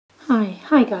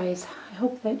Hi guys. I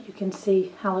hope that you can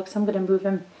see Alex. I'm going to move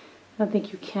him. I don't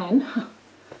think you can.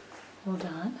 Hold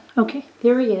on. Okay,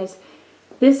 there he is.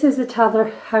 This is the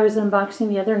toddler I was unboxing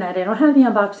the other night. I don't have the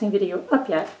unboxing video up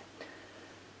yet.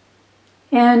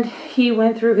 And he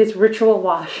went through his ritual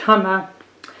wash. I'm a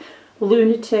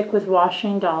lunatic with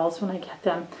washing dolls when I get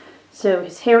them. So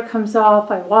his hair comes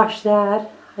off, I wash that.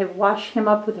 I wash him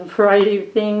up with a variety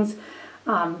of things.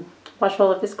 Wash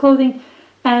all of his clothing.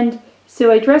 And so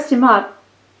I dressed him up.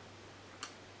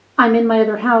 I'm in my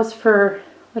other house for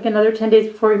like another 10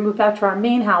 days before we move back to our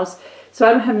main house. So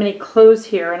I don't have many clothes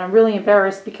here, and I'm really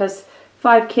embarrassed because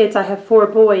 5 kids, I have 4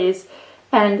 boys,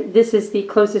 and this is the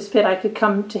closest fit I could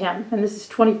come to him. And this is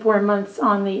 24 months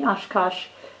on the Oshkosh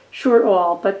short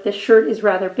all, but the shirt is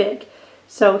rather big.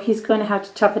 So he's going to have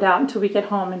to tough it out until we get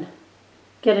home and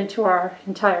get into our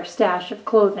entire stash of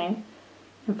clothing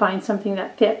and find something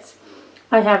that fits.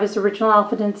 I have his original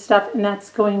outfit and stuff, and that's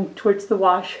going towards the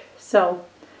wash, so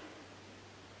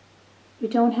we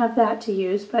don't have that to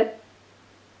use, but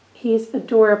he's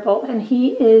adorable, and he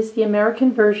is the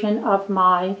American version of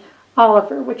my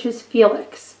Oliver, which is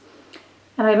Felix.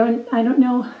 And I don't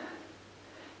know,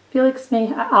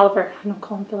 Oliver, I don't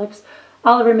call him Felix.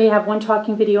 Oliver may have one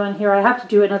talking video in here. I have to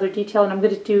do another detail, and I'm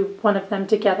going to do one of them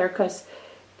together because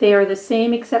they are the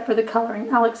same except for the coloring.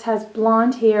 Alex has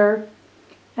blonde hair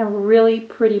and really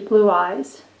pretty blue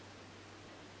eyes.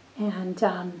 And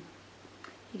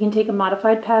you can take a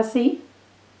modified passy.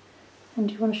 And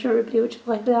do you want to show everybody what you look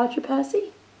like without your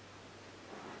passy?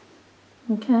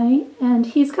 Okay, and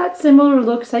he's got similar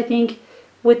looks, I think,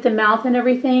 with the mouth and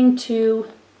everything to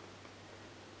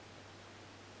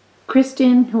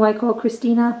Kristen, who I call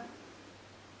Christina.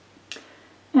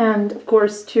 And, of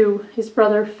course, to his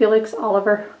brother, Felix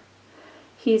Oliver.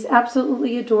 He's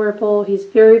absolutely adorable. He's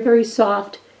very, very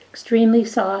soft, extremely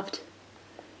soft.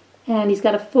 And he's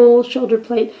got a full shoulder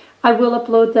plate. I will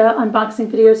upload the unboxing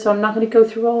video, so I'm not going to go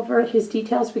through all of his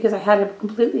details because I had him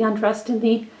completely undressed in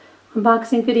the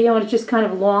unboxing video, and it's just kind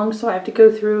of long, so I have to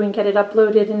go through and get it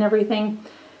uploaded and everything.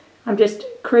 I'm just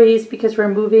crazed because we're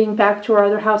moving back to our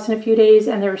other house in a few days,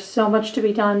 and there's so much to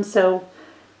be done, so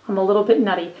I'm a little bit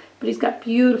nutty. But he's got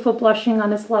beautiful blushing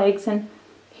on his legs, and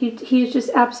he's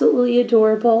just absolutely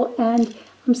adorable, and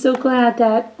I'm so glad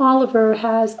that Oliver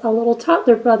has a little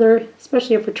toddler brother,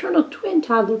 especially a fraternal twin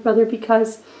toddler brother,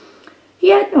 because he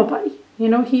had nobody. You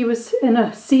know, he was in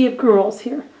a sea of girls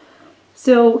here.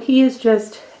 So he is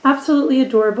just absolutely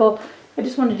adorable. I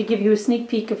just wanted to give you a sneak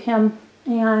peek of him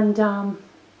and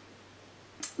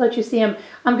let you see him.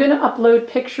 I'm going to upload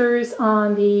pictures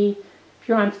on the, if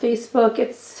you're on Facebook,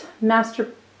 it's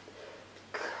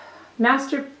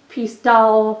Masterpiece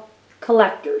Doll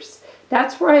Collectors.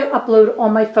 That's where I upload all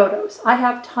my photos. I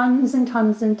have tons and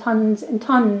tons and tons and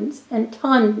tons and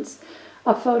tons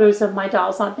of photos of my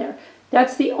dolls on there.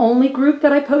 That's the only group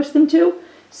that I post them to.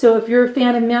 So if you're a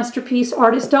fan of Masterpiece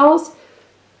Artist Dolls,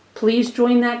 please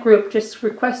join that group. Just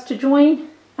request to join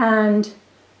and,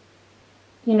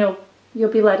 you know,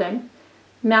 you'll be let in.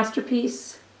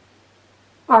 Masterpiece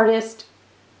Artist,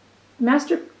 I'm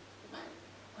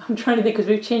trying to think because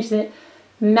we've changed it.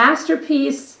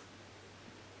 Masterpiece,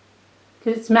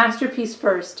 because it's Masterpiece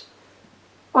first.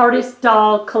 Artist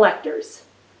Doll Collectors.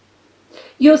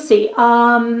 You'll see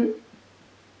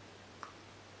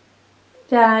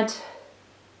that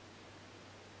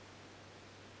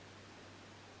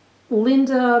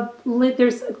Linda,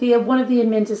 there's one of the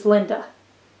admins is Linda.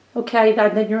 Okay,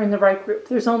 then you're in the right group.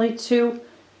 There's only 2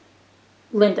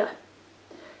 Linda.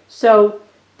 So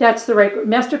that's the right group.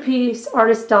 Masterpiece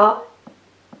Artist Doll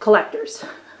Collectors.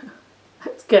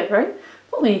 That's good, right?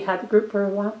 Only had the group for a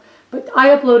while. But I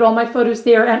upload all my photos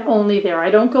there and only there.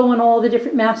 I don't go in all the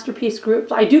different Masterpiece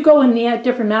groups. I do go in the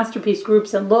different Masterpiece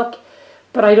groups and look,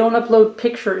 but I don't upload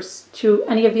pictures to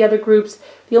any of the other groups.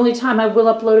 The only time I will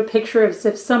upload a picture is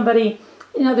if somebody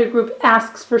in another group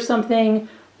asks for something,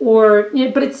 or, you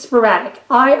know, but it's sporadic.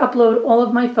 I upload all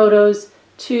of my photos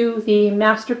to the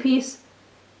Masterpiece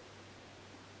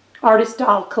Artist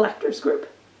Doll Collectors group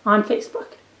on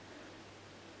Facebook.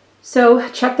 So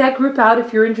check that group out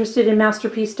if you're interested in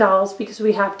Masterpiece dolls, because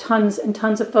we have tons and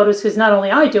tons of photos, because not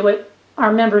only I do it,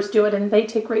 our members do it, and they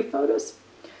take great photos.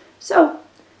 So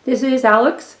this is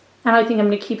Alex, and I think I'm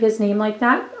going to keep his name like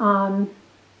that. I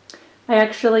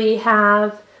actually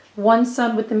have one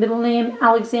son with the middle name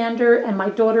Alexander, and my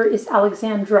daughter is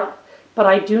Alexandra. But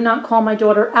I do not call my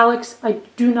daughter Alex. I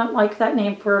do not like that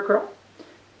name for a girl.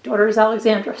 Daughter is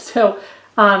Alexandra. So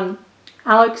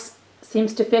Alex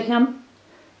seems to fit him.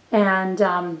 And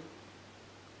I'm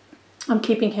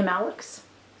keeping him Alex.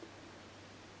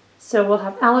 So we'll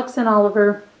have Alex and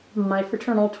Oliver, my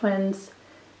fraternal twins,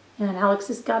 And Alex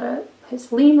has got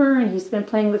his lemur, and he's been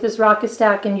playing with his rocket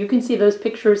stack, and you can see those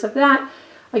pictures of that,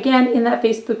 again, in that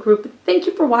Facebook group. Thank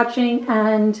you for watching,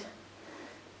 and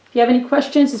if you have any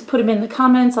questions, just put them in the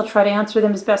comments. I'll try to answer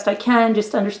them as best I can.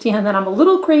 Just understand that I'm a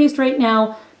little crazed right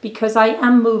now because I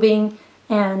am moving,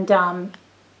 and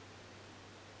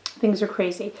things are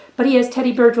crazy. But he has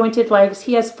teddy bear jointed legs.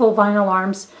 He has full vinyl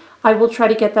arms. I will try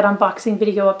to get that unboxing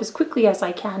video up as quickly as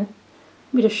I can.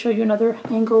 Let me just show you another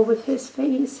angle with his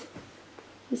face.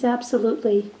 He's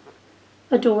absolutely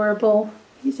adorable.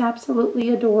 He's absolutely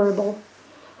adorable.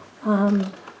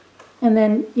 And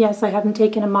then, yes, I haven't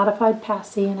taken a modified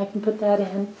passy, and I can put that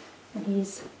in. And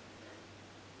he's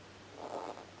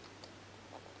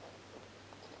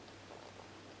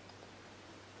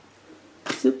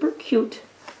super cute.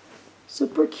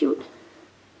 Super cute.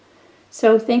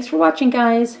 So thanks for watching,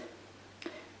 guys.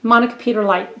 Monika Peter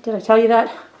Leicht. Did I tell you that?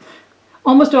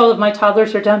 Almost all of my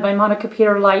toddlers are done by Monika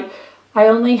Peter Leicht. I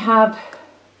only have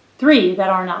 3 that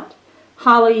are not.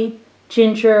 Holly,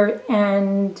 Ginger,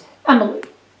 and Emily.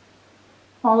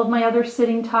 All of my other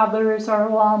sitting toddlers are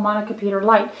all Monika Peter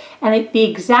Leicht. And the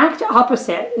exact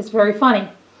opposite is very funny.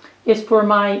 Is for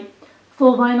my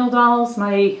full vinyl dolls,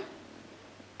 my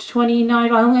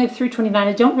 29, I only have 329.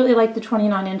 I don't really like the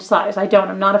 29-inch size. I don't.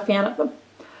 I'm not a fan of them.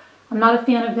 I'm not a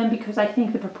fan of them because I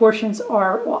think the proportions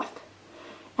are off.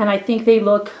 And I think they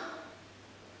look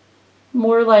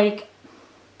more like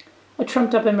a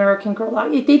trumped up American Girl.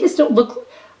 They just don't look,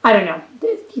 I don't know.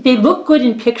 They look good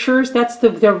in pictures. That's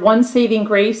their one saving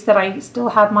grace that I still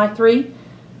have my 3,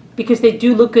 because they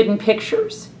do look good in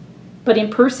pictures. But in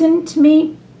person, to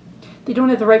me, they don't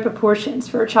have the right proportions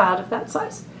for a child of that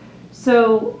size.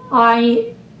 So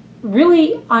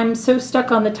I'm so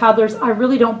stuck on the toddlers, I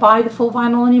really don't buy the full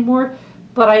vinyl anymore,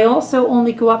 but I also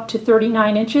only go up to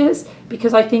 39 inches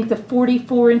because I think the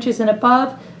 44 inches and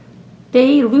above,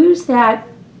 they lose that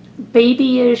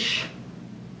babyish,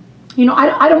 you know,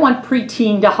 I don't want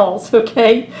preteen dolls,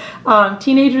 okay?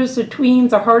 Teenagers or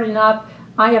tweens are hard enough.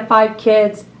 I have 5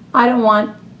 kids. I don't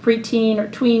want preteen or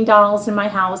tween dolls in my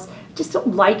house. I just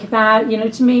don't like that, you know,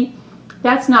 to me.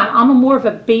 That's not, I'm more of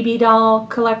a baby doll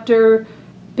collector,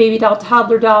 baby doll,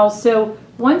 toddler doll. So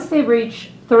once they reach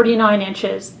 39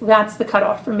 inches, that's the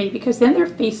cutoff for me, because then their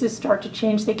faces start to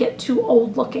change. They get too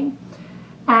old looking.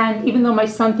 And even though my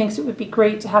son thinks it would be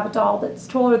great to have a doll that's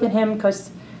taller than him, because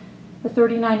the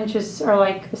 39 inches are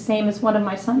like the same as one of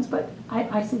my sons, but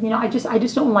I said, you know, I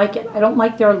just don't like it. I don't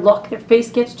like their look. Their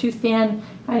face gets too thin.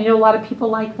 I know a lot of people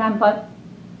like them, but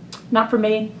not for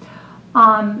me.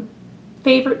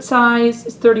 Favorite size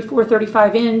is 34,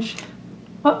 35 inch.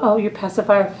 Uh-oh, your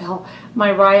pacifier fell.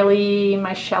 My Riley,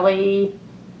 my Shelley.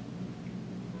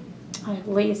 I have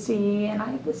Lacey, and I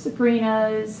have the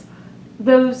Sabrinas.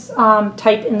 Those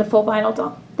type in the full vinyl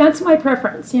doll. That's my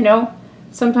preference, you know.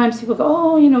 Sometimes people go,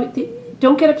 oh, you know,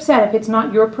 don't get upset if it's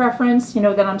not your preference, you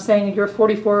know, that I'm saying your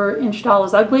 44-inch doll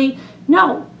is ugly.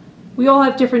 No, we all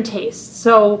have different tastes.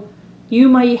 So you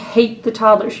may hate the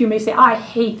toddlers. You may say, I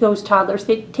hate those toddlers.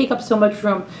 They take up so much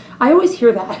room. I always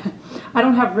hear that. I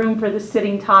don't have room for the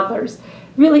sitting toddlers.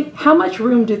 Really, how much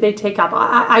room do they take up?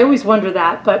 I always wonder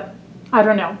that, but I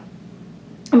don't know.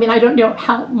 I mean, I don't know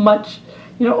how much,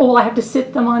 you know, oh, I have to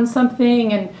sit them on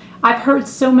something. And I've heard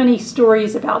so many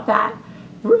stories about that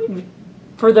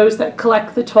for those that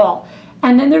collect the tall.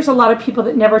 And then there's a lot of people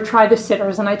that never try the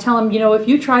sitters. And I tell them, you know, if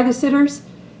you try the sitters,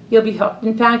 you'll be hooked.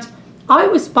 In fact, I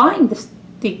was buying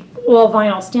the all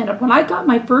vinyl stand-up. When I got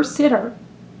my first sitter,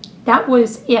 that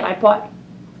was it. I bought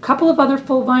a couple of other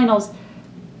full vinyls,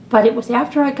 but it was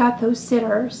after I got those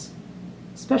sitters,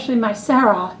 especially my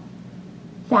Sarah,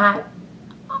 that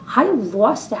I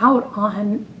lost out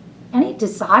on any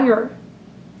desire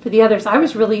for the others. I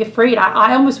was really afraid.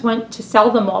 I almost went to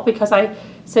sell them all because I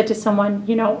said to someone,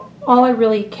 you know, all I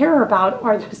really care about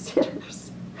are the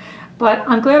sitters. But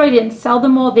I'm glad I didn't sell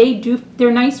them all.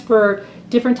 They're nice for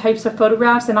different types of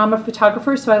photographs, and I'm a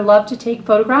photographer, so I love to take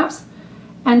photographs.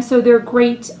 And so they're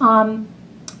great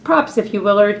props, if you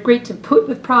will, or great to put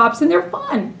with props, and they're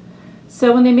fun.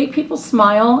 So when they make people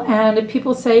smile, and if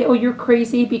people say, oh, you're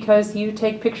crazy because you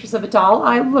take pictures of a doll,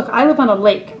 I live on a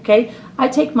lake, okay? I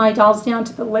take my dolls down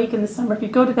to the lake in the summer. If you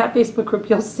go to that Facebook group,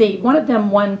 you'll see. One of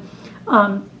them won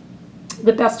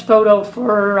the best photo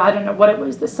for, I don't know what it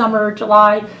was, the summer,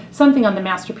 July, something on the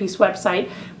Masterpiece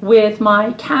website, with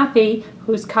my Kathy,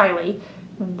 who's Kylie,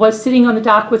 was sitting on the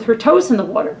dock with her toes in the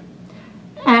water.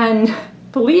 And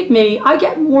believe me, I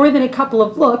get more than a couple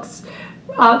of looks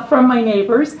from my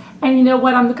neighbors. And you know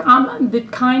what, I'm the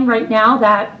kind right now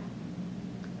that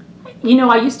you know,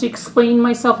 I used to explain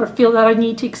myself or feel that I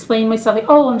need to explain myself, like,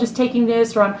 oh, I'm just taking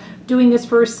this, or I'm doing this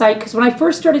for a site. Because when I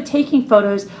first started taking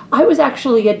photos, I was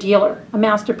actually a dealer, a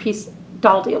masterpiece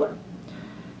doll dealer.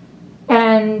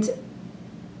 And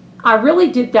I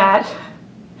really did that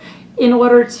in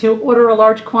order to order a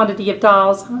large quantity of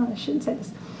dolls, oh, I shouldn't say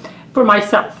this, for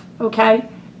myself, okay?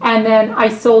 And then I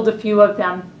sold a few of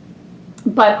them.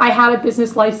 But I had a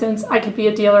business license, I could be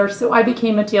a dealer, so I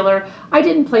became a dealer. I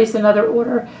didn't place another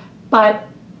order, but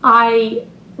I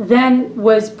then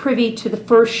was privy to the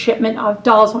first shipment of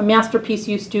dolls when Masterpiece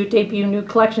used to debut new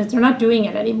collections. They're not doing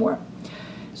it anymore.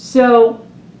 So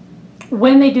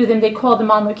when they do them, they call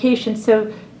them on location.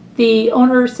 So the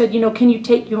owner said, you know, do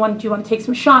you want to take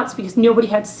some shots? Because nobody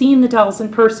had seen the dolls in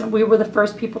person. We were the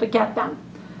first people to get them.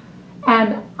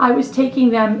 And I was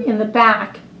taking them in the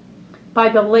back by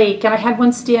the lake, and I had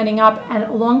one standing up, and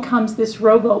along comes this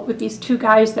rowboat with these two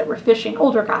guys that were fishing,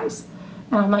 older guys.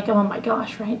 And I'm like, oh my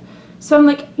gosh, right? So I'm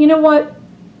like, you know what?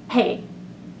 Hey,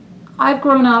 I've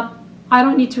grown up. I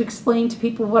don't need to explain to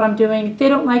people what I'm doing. If they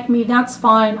don't like me, that's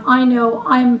fine. I know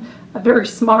I'm a very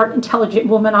smart, intelligent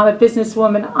woman. I'm a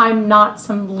businesswoman. I'm not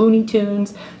some Looney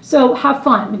Tunes. So have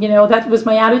fun. You know, that was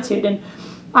my attitude. And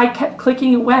I kept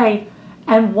clicking away.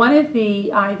 And one of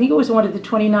the, I think it was one of the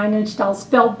 29-inch dolls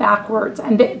fell backwards.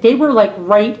 And they were like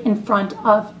right in front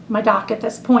of my dock at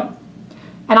this point.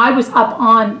 And I was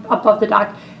above the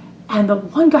dock. And the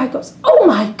one guy goes, oh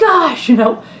my gosh, you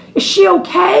know, is she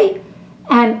okay?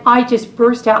 And I just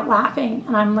burst out laughing.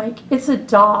 And I'm like, it's a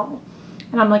doll.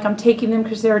 And I'm like, I'm taking them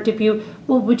because they're a debut.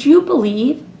 Well, would you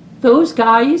believe those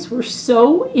guys were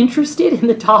so interested in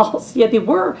the dolls? Yeah, they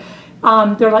were.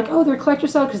 They're like, oh, they're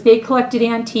collector's dolls because they collected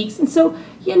antiques. And so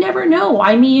you never know.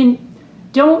 I mean,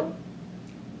 I'm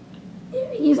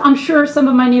sure some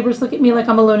of my neighbors look at me like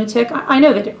I'm a lunatic. I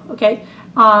know they do, okay?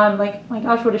 Like, my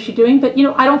gosh, what is she doing? But, you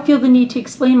know, I don't feel the need to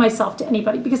explain myself to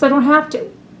anybody because I don't have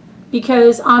to.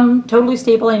 Because I'm totally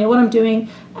stable. I know what I'm doing.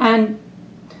 And,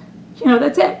 you know,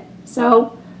 that's it.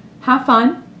 So have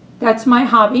fun. That's my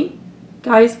hobby.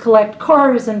 Guys collect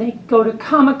cars and they go to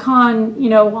Comic-Con, you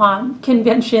know,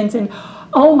 conventions. And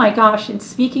oh my gosh, and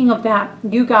speaking of that,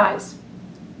 you guys,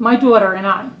 my daughter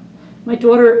and my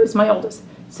daughter is my oldest.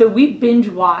 So we binge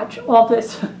watch all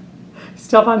this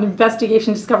stuff on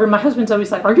Investigation Discovery. My husband's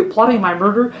always like, are you plotting my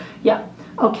murder? Yeah,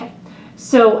 okay.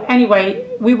 So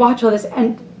anyway, we watch all this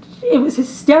and it was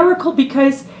hysterical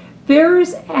because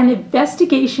there's an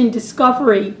Investigation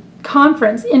Discovery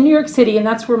conference in New York City, and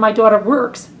that's where my daughter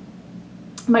works,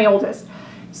 my oldest.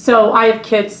 So I have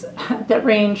kids that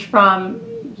range from,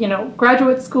 you know,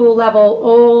 graduate school level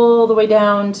all the way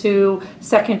down to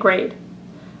second grade.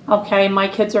 Okay, my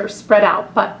kids are spread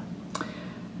out, but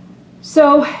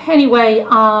so anyway,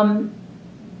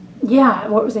 yeah,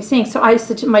 what was I saying? So I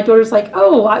said to my daughter's like,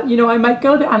 oh, you know, I might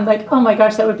go there. I'm like, oh my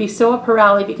gosh, that would be so up her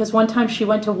alley, because one time she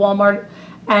went to Walmart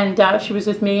and she was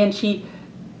with me and she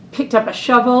picked up a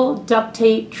shovel, duct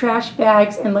tape, trash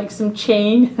bags, and like some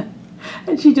chain.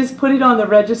 And she just put it on the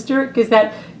register because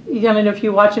that, I don't know if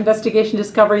you watch Investigation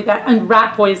Discovery, that, and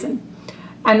rat poison.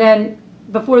 And then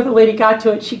before the lady got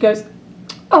to it, she goes,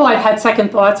 oh, I had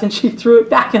second thoughts, and she threw it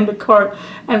back in the cart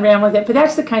and ran with it. But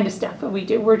that's the kind of stuff that we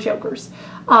do. We're jokers.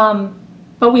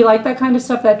 But we like that kind of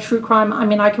stuff, that true crime. I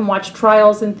mean, I can watch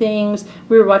trials and things.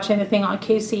 We were watching the thing on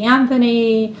Casey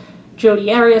Anthony,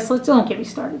 Jodi Arias. Don't get me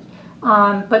started.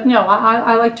 But no,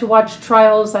 I like to watch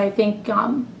trials. I think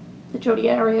the Jodi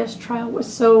Arias trial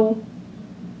was so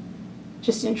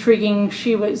just intriguing.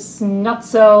 She was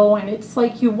nutso, and it's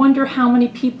like you wonder how many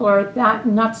people are that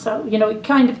nutso. You know, it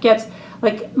kind of gets,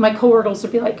 like, my coworkers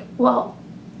would be like, well,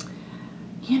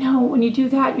 you know, when you do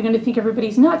that, you're going to think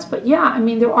everybody's nuts. But yeah, I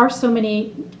mean, there are so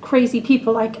many crazy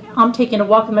people. Like, I'm taking a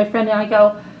walk with my friend, and I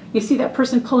go, you see that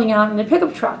person pulling out in a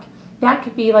pickup truck. That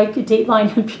could be like a Dateline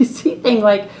NBC thing,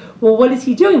 like, well, what is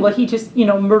he doing? Well, he just, you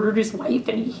know, murdered his wife,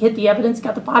 and he hid the evidence,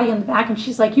 got the body on the back, and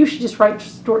she's like, you should just write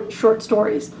short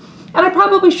stories. And I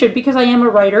probably should, because I am a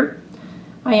writer.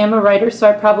 I am a writer, so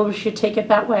I probably should take it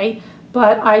that way.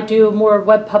 But I do more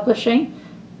web publishing.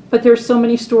 But there's so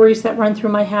many stories that run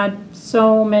through my head,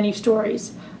 so many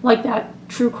stories, like that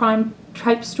true crime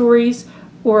type stories,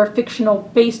 or fictional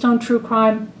based on true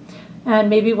crime. And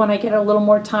maybe when I get a little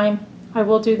more time, I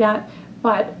will do that.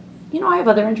 But, you know, I have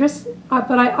other interests,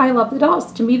 but I love the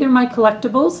dolls. To me, they're my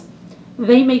collectibles.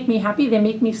 They make me happy. They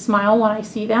make me smile when I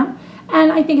see them.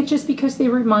 And I think it's just because they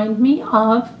remind me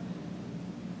of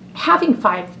having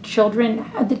 5 children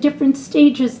at the different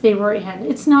stages they were in.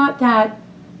 It's not that,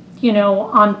 you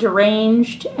know, I'm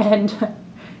deranged and,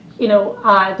 you know,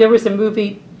 there was a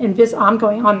movie, I'm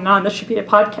going on and on. This should be a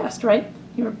podcast, right?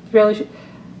 You really should.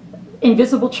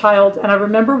 Invisible Child, and I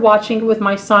remember watching it with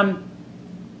my son,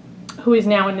 who is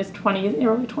now in his 20s,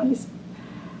 early 20s.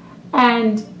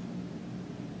 And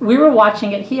we were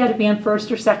watching it. He had to be in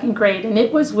first or second grade, and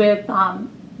it was with,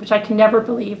 which I can never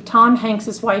believe, Tom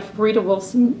Hanks' wife, Rita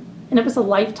Wilson, and it was a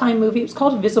Lifetime movie. It was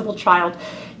called Invisible Child.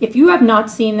 If you have not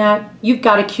seen that, you've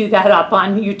got to cue that up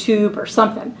on YouTube or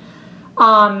something.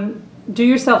 Do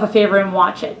yourself a favor and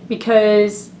watch it,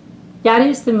 because that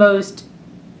is the most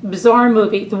bizarre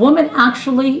movie. The woman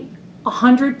actually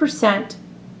 100%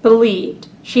 believed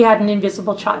she had an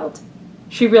invisible child.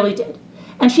 She really did.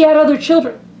 And she had other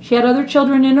children. She had other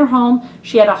children in her home.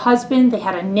 She had a husband. They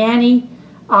had a nanny.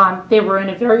 They were in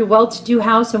a very well-to-do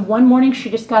house. And one morning she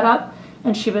just got up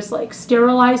and she was like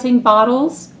sterilizing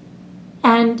bottles.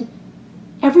 And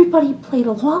everybody played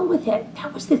along with it.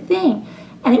 That was the thing.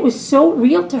 And it was so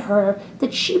real to her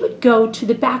that she would go to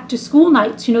the back-to-school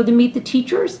nights, you know, to meet the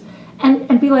teachers,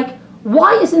 and be like,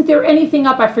 why isn't there anything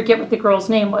up? I forget what the girl's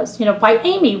name was, you know, by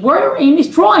Amy. Where are Amy's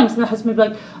drawings? And the husband would be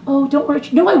like, oh, don't worry.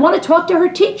 No, I want to talk to her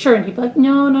teacher. And he'd be like,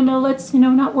 no, let's, you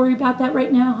know, not worry about that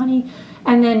right now, honey.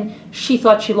 And then she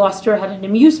thought she lost her at an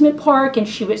amusement park, and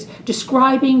she was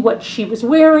describing what she was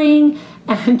wearing,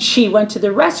 and she went to the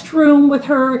restroom with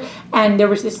her, and there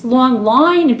was this long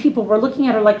line, and people were looking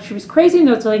at her like she was crazy, and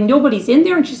there was like, nobody's in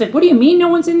there. And she's like, what do you mean no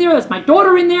one's in there? That's my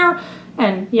daughter in there.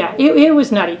 And yeah, it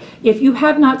was nutty. If you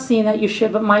have not seen that, you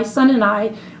should. But my son and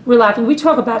I were laughing. We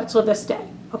talk about it till this day,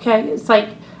 okay? It's like,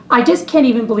 I just can't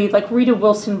even believe, like, Rita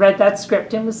Wilson read that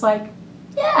script and was like,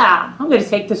 yeah, I'm going to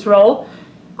take this role.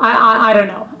 I don't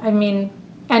know. I mean,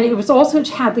 and it was also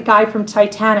had the guy from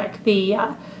Titanic, the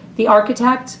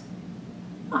architect.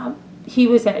 He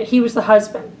was in it. He was the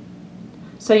husband.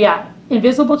 So yeah,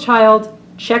 Invisible Child,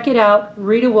 check it out,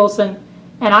 Rita Wilson.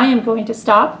 And I am going to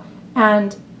stop,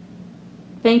 and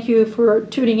thank you for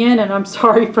tuning in, and I'm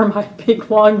sorry for my big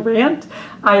long rant.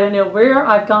 I don't know where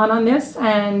I've gone on this,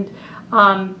 and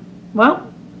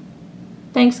well,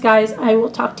 thanks guys. I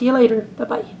will talk to you later.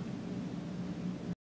 Bye-bye.